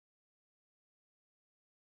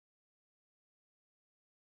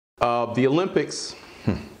The Olympics,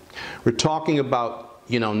 we're talking about,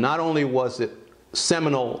 you know, not only was it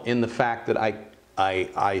seminal in the fact that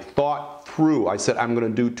I thought through, I said, I'm going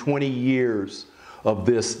to do 20 years of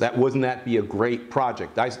this. Wouldn't that be a great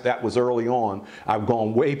project? That was early on. I've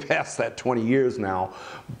gone way past that 20 years now.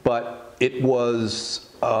 But it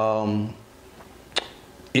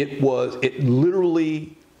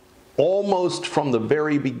literally, almost from the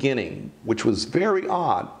very beginning, which was very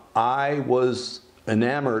odd, I was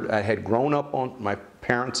enamored. I had grown up on my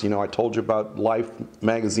parents, you know, I told you about Life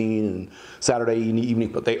magazine and Saturday evening,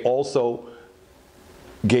 but they also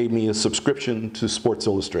gave me a subscription to Sports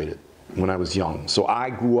Illustrated when I was young. So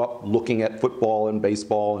I grew up looking at football and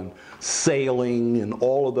baseball and sailing and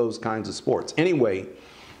all of those kinds of sports. Anyway,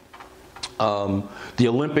 the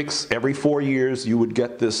Olympics, every 4 years you would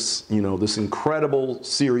get this, you know, this incredible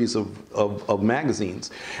series of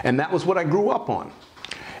magazines. And that was what I grew up on.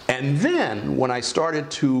 And then when I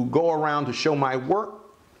started to go around to show my work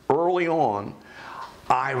early on,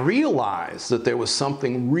 I realized that there was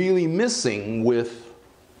something really missing with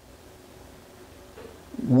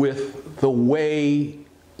the way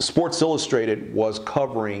Sports Illustrated was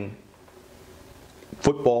covering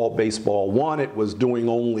football, baseball. One, it was doing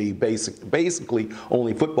only basically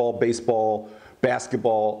only football, baseball,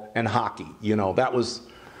 basketball, and hockey. You know, that was,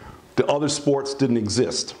 the other sports didn't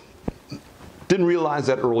exist. Didn't realize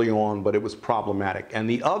that early on, but it was problematic. And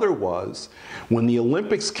the other was, when the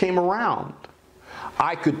Olympics came around,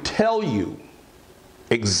 I could tell you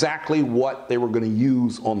exactly what they were going to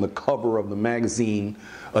use on the cover of the magazine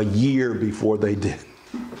a year before they did.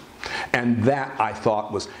 And that, I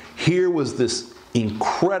thought, was, here was this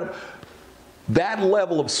incredible, that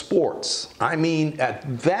level of sports. I mean,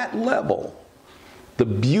 at that level, the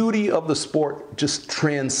beauty of the sport just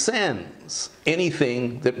transcends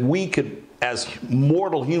anything that we could, as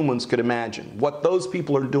mortal humans, could imagine. What those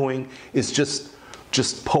people are doing is just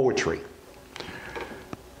poetry.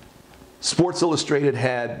 Sports Illustrated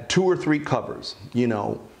had 2 or 3 covers, you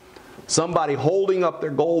know. Somebody holding up their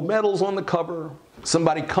gold medals on the cover,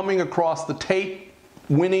 somebody coming across the tape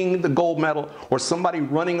winning the gold medal, or somebody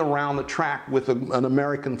running around the track with an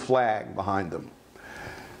American flag behind them.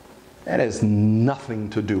 That has nothing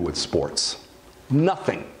to do with sports.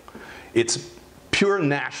 Nothing. It's pure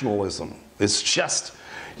nationalism. It's just,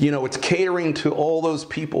 you know, it's catering to all those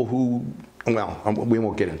people who, well, we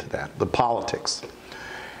won't get into that, the politics.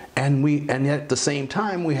 And yet at the same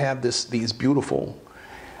time, we have these beautiful.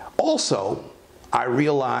 Also, I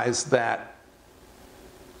realized that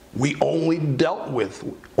we only dealt with,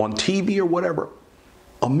 on TV or whatever,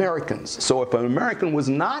 Americans. So if an American was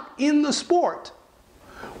not in the sport,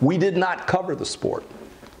 we did not cover the sport.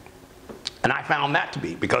 And I found that to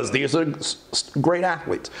be, because these are great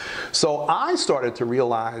athletes. So I started to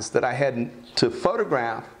realize that I had to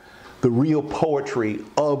photograph the real poetry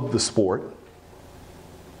of the sport.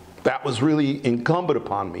 That was really incumbent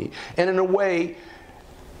upon me. And in a way,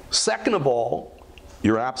 second of all,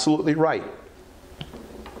 you're absolutely right.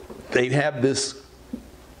 They have this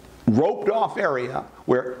roped off area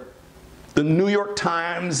where the New York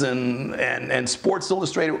Times and Sports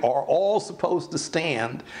Illustrated are all supposed to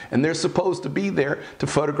stand, and they're supposed to be there to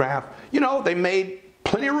photograph. You know, they made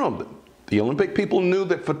plenty of room. The Olympic people knew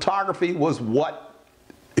that photography was what,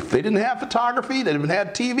 if they didn't have photography, they didn't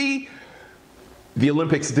have TV, the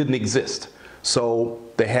Olympics didn't exist. So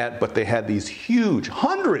they had these huge,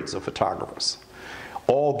 hundreds of photographers,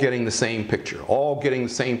 all getting the same picture, all getting the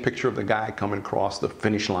same picture of the guy coming across the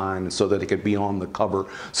finish line, so that it could be on the cover.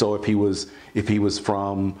 So if he was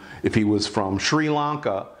from Sri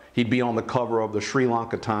Lanka, he'd be on the cover of the Sri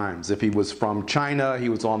Lanka Times. If he was from China, he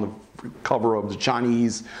was on the cover of the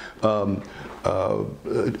Chinese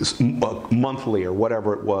monthly or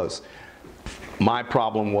whatever it was. My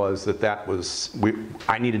problem was that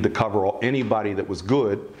I needed to cover anybody that was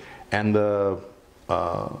good, and the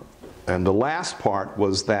last part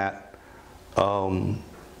was that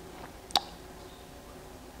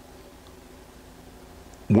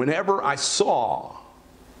whenever I saw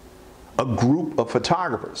a group of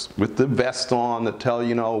photographers with the vest on that tell,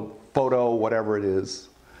 you know, photo, whatever it is,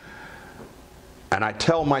 and I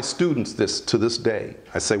tell my students this to this day,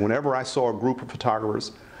 I say whenever I saw a group of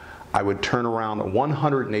photographers, I would turn around at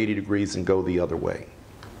 180 degrees and go the other way.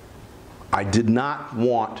 I did not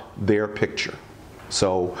want their picture.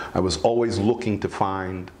 So I was always looking to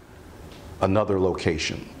find another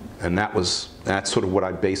location. And that's sort of what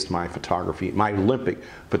I based my photography, my Olympic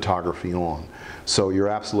photography on. So you're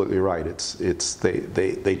absolutely right.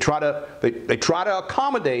 They try to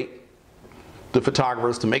accommodate the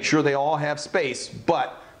photographers to make sure they all have space,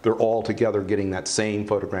 but they're all together getting that same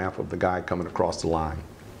photograph of the guy coming across the line.